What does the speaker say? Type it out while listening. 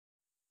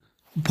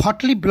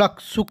Bhatli block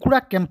सुकुड़ा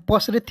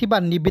campus रे थिबा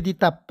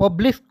Nivedita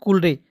public school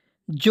रे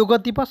जोग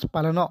दिवस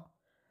पालन।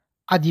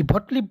 आज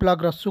भटली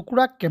ब्लॉक रो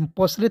सुकुड़ा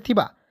कैंपस रे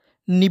थिबा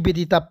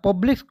निवेदिता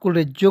पब्लिक स्कूल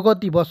रे जोग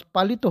दिवस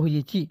पालित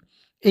होईछि।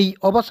 एही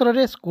अवसर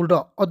रे स्कूल रो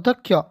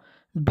अध्यक्ष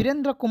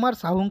वीरेंद्र कुमार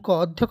साहूଙ୍କ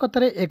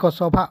अध्यक्षतार एक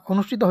सभा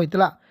अनुष्ठित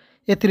होइतिला।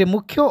 एथिरे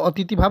मुख्य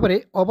अतिथि भाव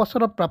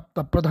अवसर प्राप्त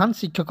प्रधान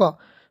शिक्षक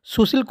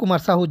सुशील कुमार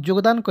साहू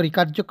योगदान करी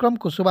कार्यक्रम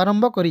को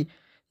शुभारंभ करी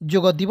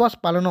जोग दिवस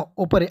पालन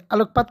उपरे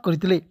आलोकपात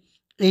करथिले।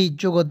 एही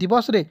जोग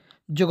दिवस रे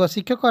जोग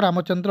शिक्षक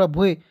रामचंद्र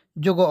भोए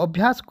जोग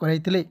अभ्यास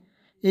कराइतिले।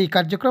 एही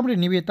कार्यक्रम रे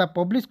निवेदिता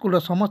पब्लिक स्कूल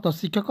समस्त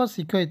शिक्षक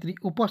शिक्षयित्री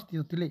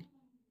उपस्थित थिले।